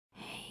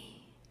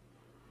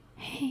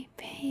Hey,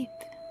 babe.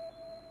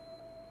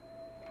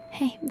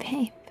 Hey,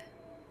 babe.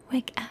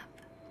 Wake up.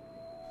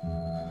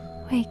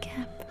 Wake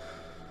up.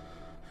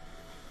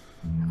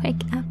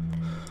 Wake up.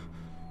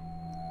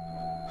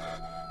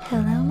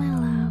 Hello, my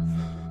love.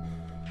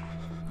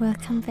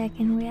 Welcome back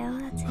in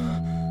reality.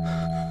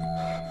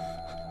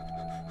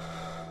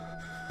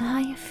 How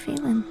are you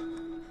feeling?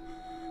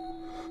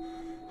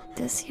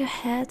 Does your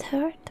head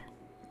hurt?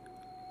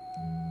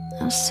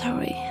 I'm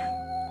sorry.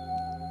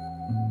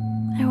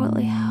 I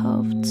really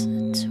hoped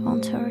it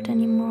won't hurt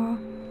anymore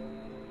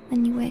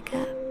when you wake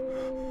up.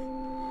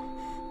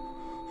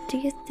 Do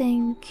you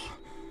think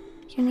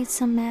you need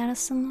some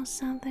medicine or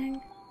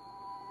something?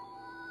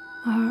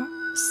 Or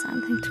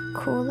something to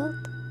cool it?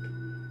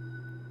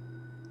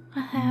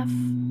 I have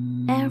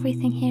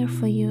everything here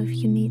for you if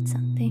you need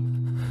something.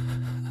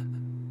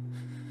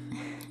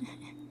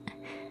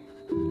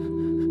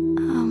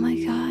 Oh my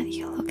god,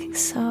 you're looking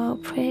so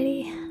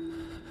pretty.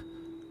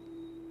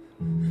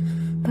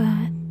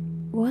 But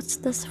what's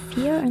this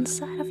fear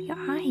inside of your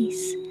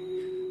eyes?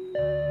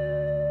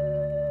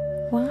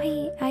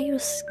 Why are you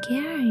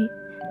scared?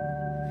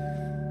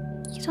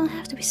 You don't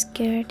have to be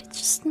scared, it's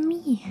just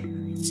me.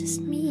 It's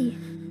just me.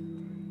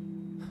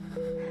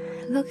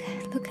 Look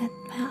at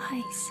my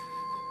eyes.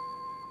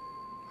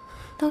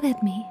 Look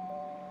at me.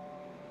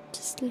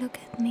 Just look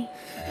at me.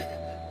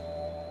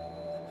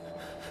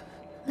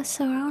 The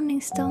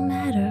surroundings don't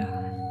matter.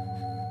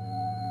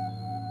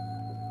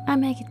 I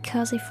make it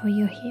cozy for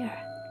you here.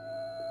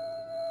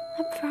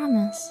 I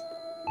promise.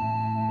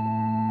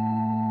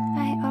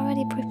 I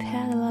already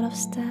prepared a lot of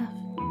stuff.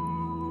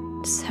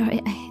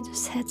 Sorry, I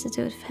just had to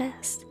do it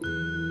fast.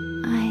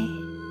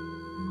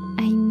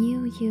 I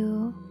knew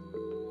you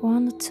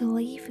wanted to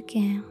leave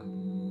again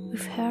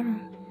with her.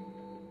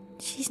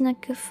 She's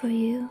not good for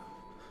you.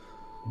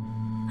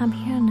 I'm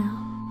here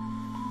now.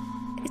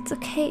 It's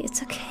okay,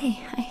 it's okay.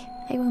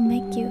 I will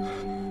make you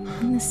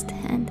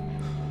understand.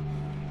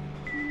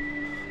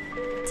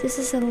 This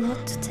is a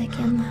lot to take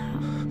in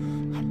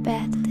now. I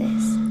bet it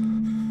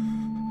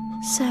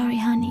is. Sorry,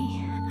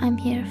 honey. I'm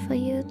here for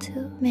you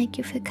to make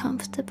you feel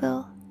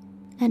comfortable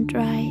and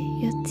dry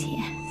your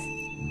tears.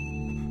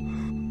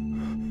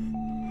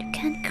 You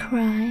can't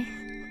cry.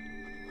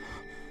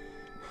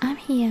 I'm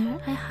here.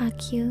 I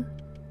hug you.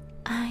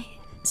 I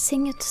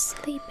sing you to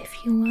sleep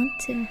if you want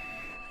to.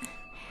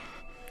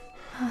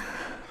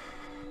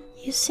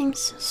 You seem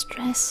so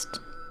stressed.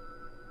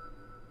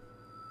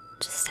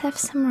 Just have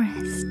some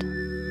rest.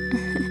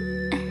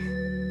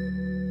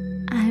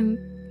 I'm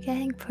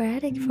getting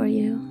poetic for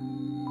you.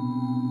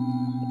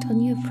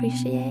 Don't you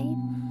appreciate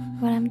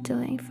what I'm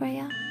doing for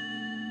you?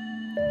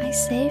 I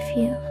save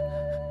you.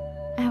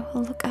 I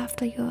will look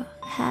after your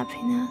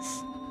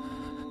happiness.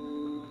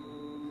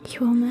 You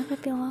will never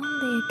be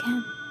lonely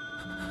again.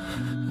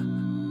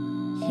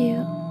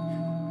 You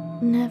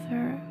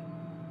never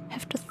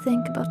have to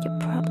think about your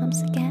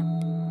problems again.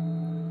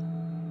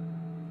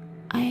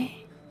 I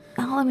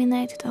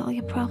eliminated all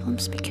your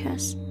problems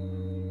because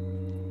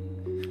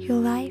your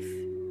life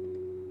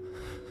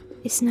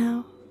is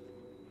now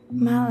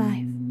my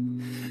life.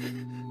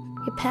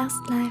 Your past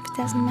life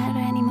doesn't matter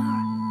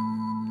anymore.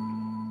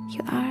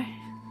 You are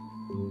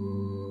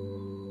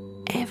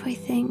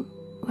everything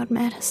what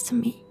matters to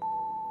me.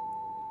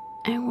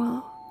 I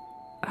will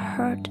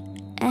hurt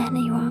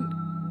anyone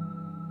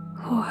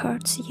who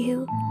hurts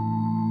you.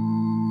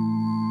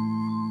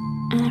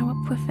 And I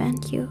will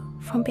prevent you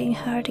from being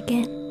hurt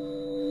again.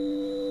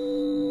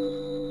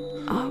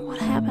 Oh, what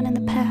happened in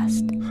the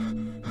past?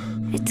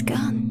 It's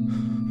gone.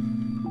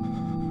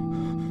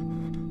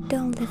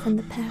 Don't live in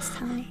the past,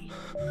 honey.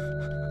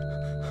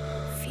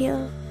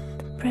 Feel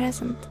the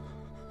present.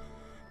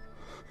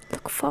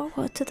 Look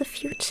forward to the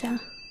future.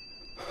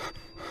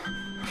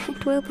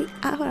 It will be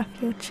our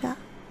future.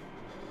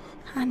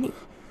 Honey,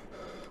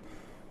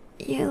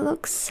 you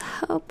look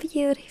so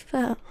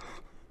beautiful.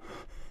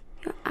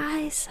 Your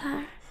eyes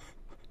are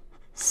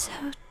so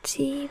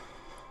deep,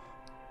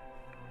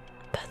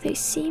 but they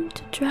seem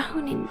to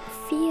drown in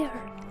fear.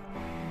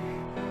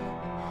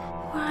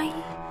 Why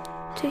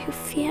do you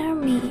fear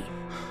me?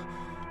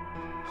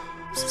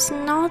 This is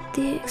not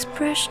the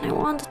expression I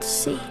wanted to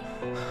see.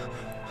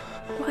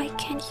 Why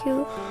can't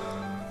you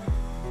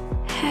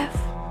have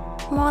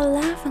more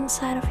love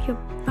inside of your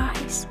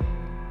eyes?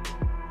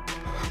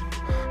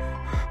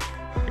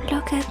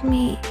 Look at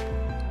me.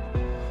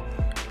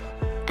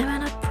 Am I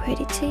not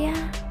pretty to you?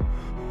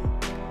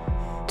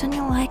 Don't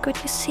you like what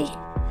you see?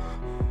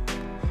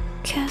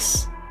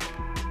 'Cause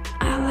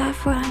I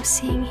love what I'm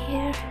seeing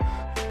here.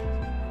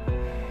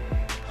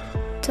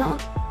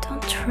 Don't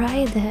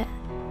try that.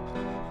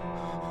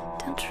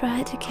 Don't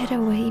try to get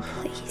away,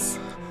 please.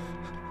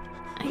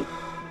 I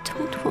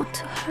don't want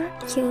to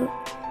hurt you.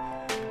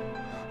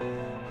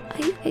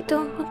 I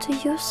don't want to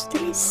use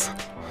this.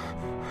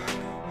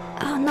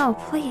 Oh no,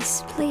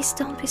 please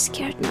don't be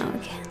scared now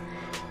again.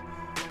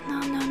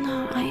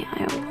 No, I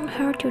won't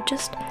hurt you.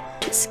 Just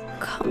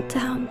calm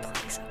down,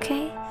 please,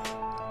 okay?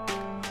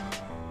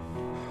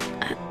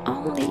 I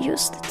only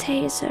use the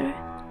taser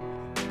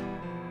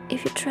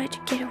if you try to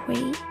get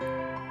away,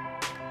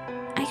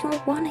 I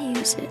don't want to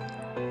use it.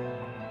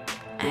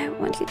 I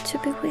want you to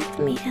be with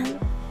me and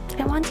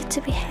I want you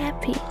to be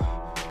happy.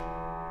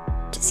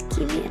 Just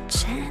give me a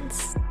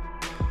chance.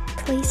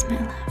 Please, my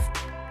love.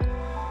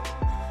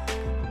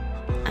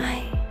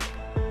 I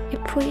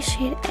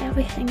appreciate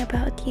everything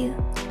about you.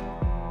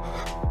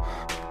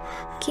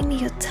 Give me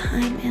your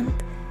time and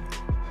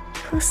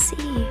you'll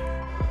see.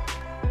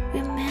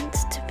 We're meant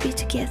to be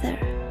together.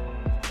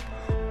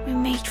 We're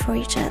made for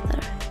each other.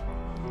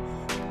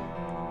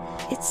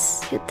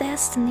 It's your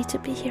destiny to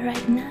be here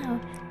right now.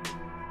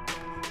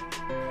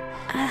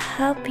 I'll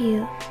help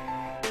you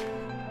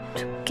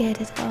to get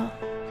it all.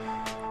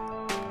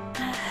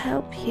 I'll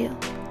help you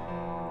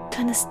to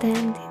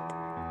understand it.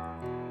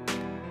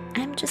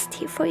 I'm just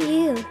here for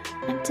you.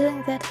 I'm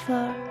doing that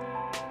for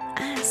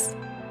us.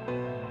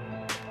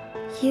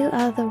 You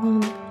are the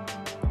one.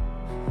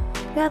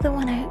 You are the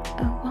one I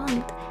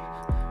want.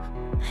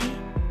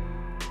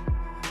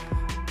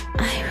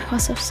 I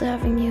was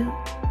observing you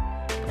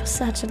for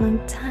such a long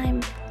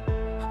time.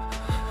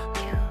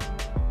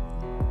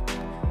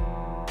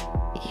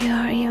 You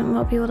are even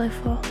more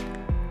beautiful.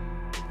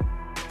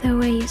 The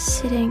way you're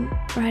sitting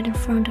right in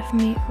front of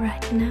me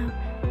right now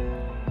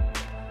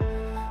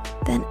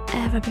than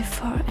ever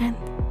before, and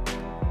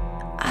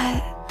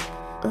I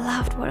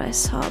loved what I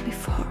saw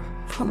before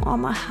from all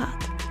my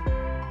heart.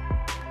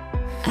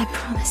 I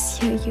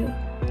promise you,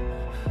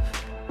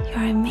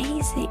 you're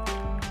amazing.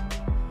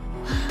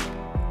 Wow.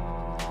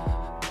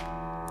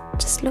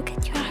 Just look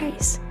at your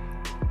eyes.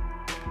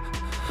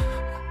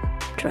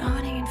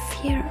 Drowning in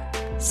fear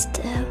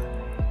still.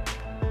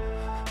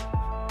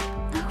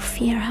 No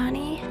fear,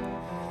 honey.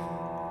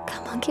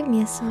 Come on, give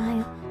me a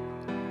smile.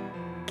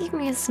 Give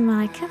me a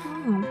smile, come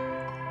on.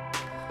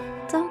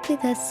 Don't be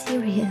that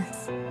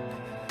serious.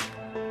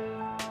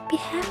 Be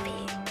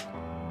happy.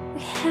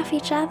 We have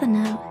each other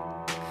now.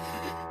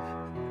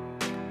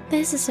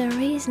 This is a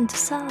reason to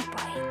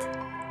celebrate,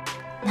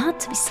 not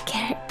to be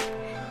scared.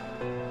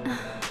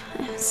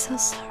 I'm so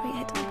sorry,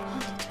 I don't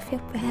want you to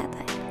feel bad.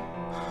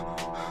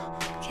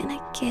 Can I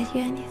get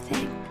you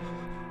anything?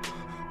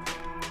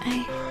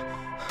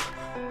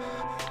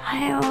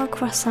 I will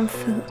grab some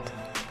food.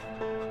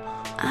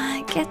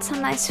 I get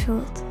some nice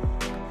food.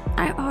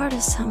 I order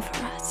some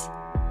for us.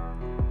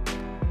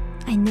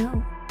 I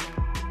know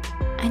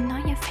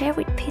your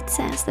favorite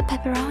pizza is the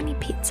pepperoni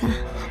pizza.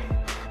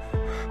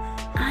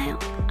 I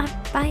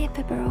buy a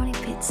pepperoni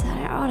pizza.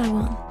 I order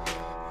one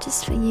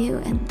just for you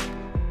and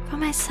for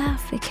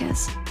myself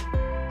because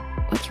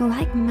what you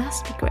like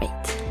must be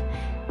great.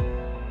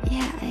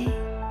 Yeah,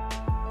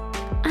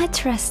 I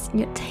trust in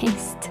your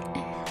taste,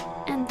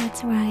 and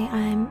that's why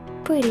I'm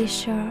pretty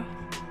sure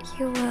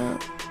you will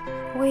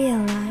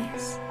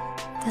realize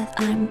that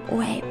I'm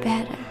way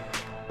better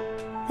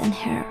than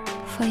her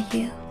for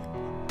you.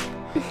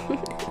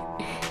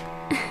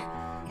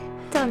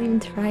 Don't even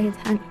try it,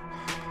 honey.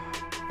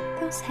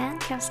 Those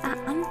handcuffs are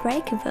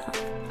unbreakable.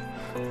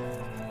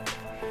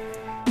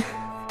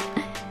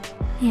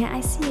 Yeah,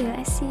 I see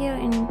you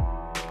in,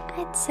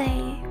 I'd say,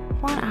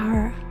 1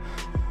 hour.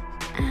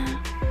 And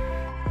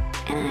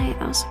I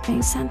also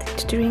bring something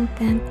to drink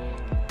then.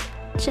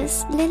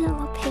 Just a little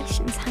more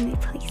patience, honey,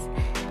 please.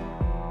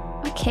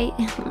 Okay,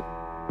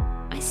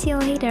 I see you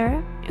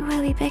later. I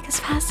will be back as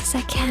fast as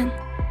I can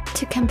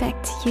to come back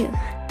to you.